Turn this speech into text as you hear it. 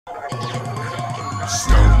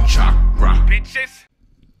Stoned Chakra. Bitches.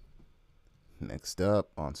 Next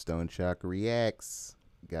up on Stoned Chakra Reacts,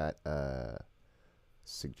 got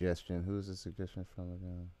suggestion. Who's the suggestion from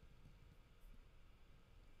again?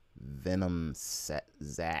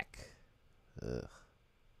 Zach. Ugh.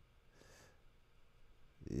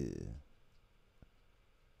 Yeah.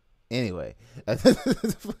 Anyway, I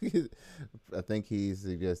think he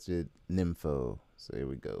suggested Nympho. So here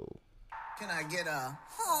we go. Can I get a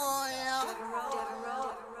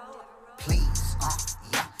please?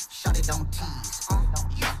 Yeah. Shut it, don't tease.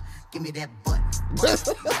 Yeah. Give me that butt.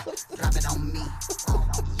 Drop it on me. Yeah.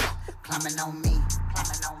 Climbing on me.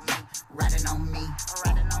 Riding on me.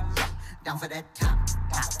 Down for that top.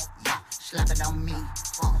 Yeah. Slap it on me.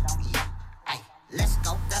 Yeah. Hey, let's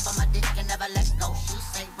go. Grab on my dick and never let go. She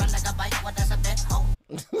say run like a bike. What, that's a bet hoe.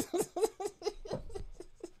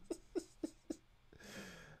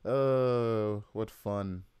 Oh, what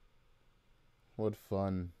fun. What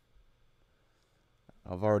fun.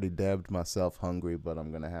 I've already dabbed myself hungry, but I'm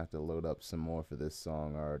going to have to load up some more for this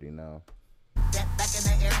song. I already know. That back in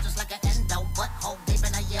the air just like an endo. Butthole deep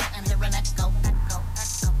in a yell and hear an echo.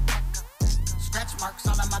 Scratch marks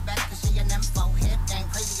all on my back cause she a nympho. Head dang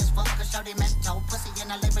crazy as fuck cause shorty mental. Pussy in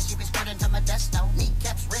her labor, she be spreading to Modesto.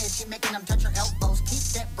 Kneecaps red, she making them touch her elbows.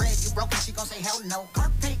 Keep that bread, you broken, she gon' say hell no. Car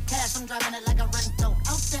paid cash, I'm driving it like a rental.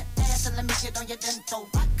 Out that ass and let me get on your dental.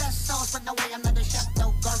 I got sauce, but no way I'm not a chef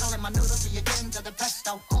though. Gargling my noodles till you get into the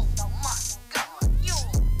pesto. Oh my god, you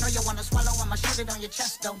know you wanna swallow, I'ma shoot it on your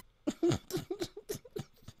chest though.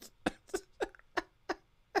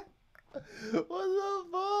 What the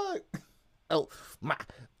fuck? Oh my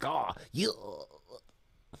god, you.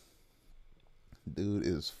 Dude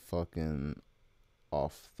is fucking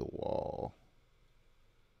off the wall.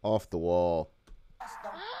 Off the wall.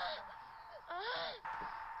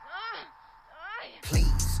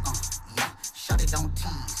 Please, yeah. Shut it, don't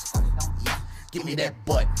tease. Yeah. Give me that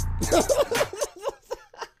butt.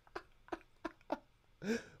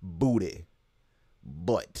 Booty.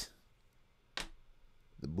 Butt.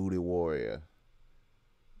 The booty warrior.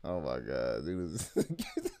 Oh my god, dude.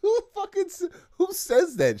 Who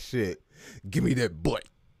says that shit? Give me that butt.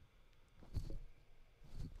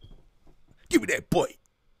 Give me that butt.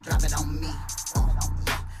 Drop it on me.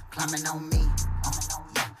 Climbing on me.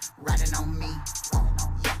 Riding on me.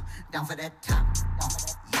 Down for that top.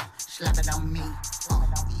 Slap it on me.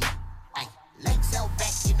 Ay, legs held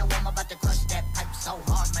back, you know I'm about to crush that pipe so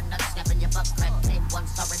hard, my nuts snapping your butt crack. Came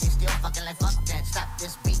once already, still fucking like fuck that. Stop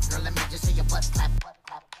this beat, girl, let me just see your butt clap.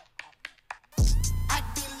 I'd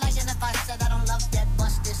be lying if I said I don't love that.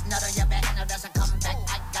 Bust this nut on your back, now that's a comeback.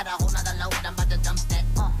 I got a whole nother load, I'm about to dump that.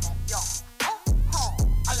 Yo,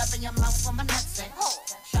 all up in your mouth for my nuts at.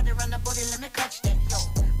 Shot it around the booty, let me clutch that. Yo,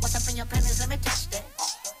 what's up in your panties, let me touch that.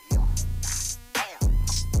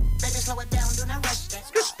 Baby, slow it down, do not rush that.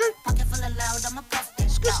 Pocket full of loud, I'ma puff that.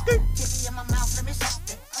 Titty in my mouth, let me suck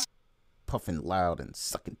that. Puffing loud and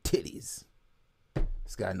sucking titties.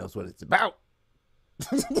 This guy knows what it's about.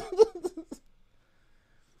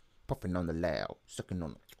 Puffing on the loud, sucking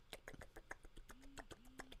on the...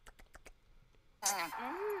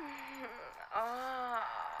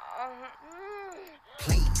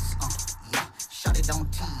 Please, yeah. Shut it,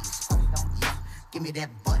 don't tease. Yeah. Give me that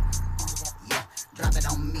butt. Yeah. Drop it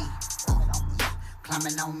on me. Yeah.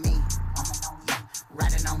 Climbing on me. Yeah.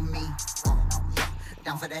 Riding on me. Yeah.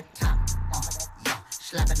 Down for that top. Yeah.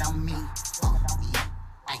 Slap it on me. Yeah.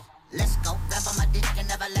 Ay, let's go. Grab on my dick and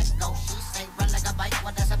never let go. She say run like a bike,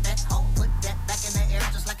 well that's a bet hoe. Put that back in the air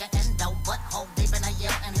just like an endo. Butthole deep in a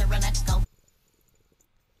yell and hear an echo.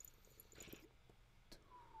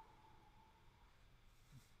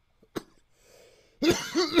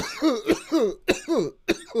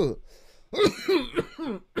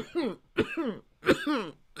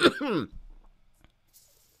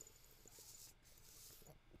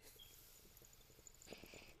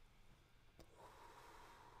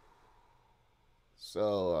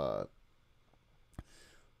 So,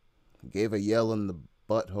 gave a yell in the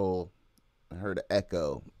butthole. I heard an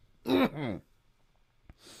echo.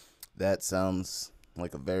 That sounds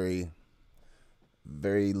like a very,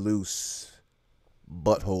 very loose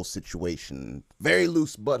butthole situation. Very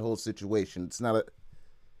loose butthole situation. It's not a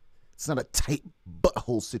tight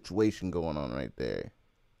butthole situation going on right there.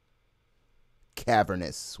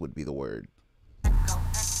 Cavernous would be the word. I'd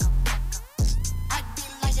be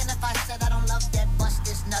lying if I said I don't love that. Bust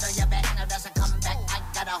this nut on your back, now that's a comeback. I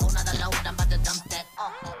got a whole nother load, I'm about to dump that.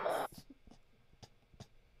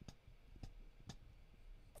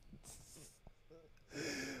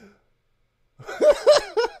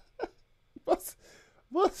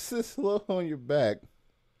 What's this low on your back?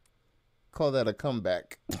 Call that a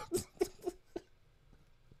comeback.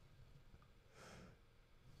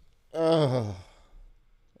 Oh,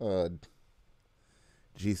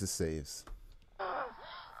 Jesus saves.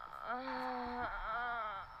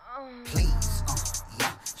 Please,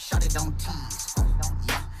 yeah, shut it, don't tease.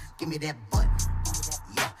 Yeah, give me that butt.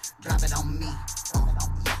 Yeah, drop it on me.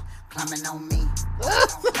 Yeah, climbing on me.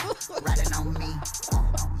 Riding on me.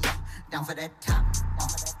 Yeah, down for that top.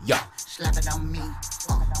 Yeah. Slap it on me.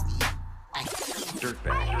 Yeah. Ay.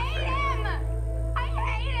 Dirtbag. I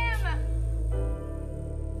hate him.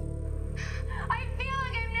 I feel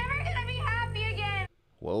like I'm never gonna be happy again.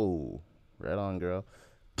 Whoa. Right on, girl.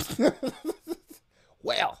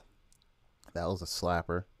 Well, that was a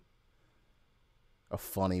slapper. A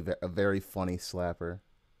very funny slapper.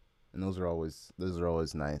 And those are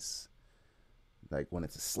always nice. Like when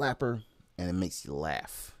it's a slapper and it makes you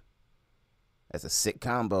laugh. That's a sick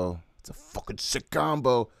combo. It's a fucking sick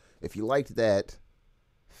combo. If you liked that,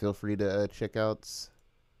 feel free to check out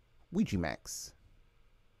Ouija Macc.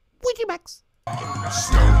 Ouija Macc.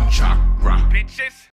 Stoned Chakra. Bitches.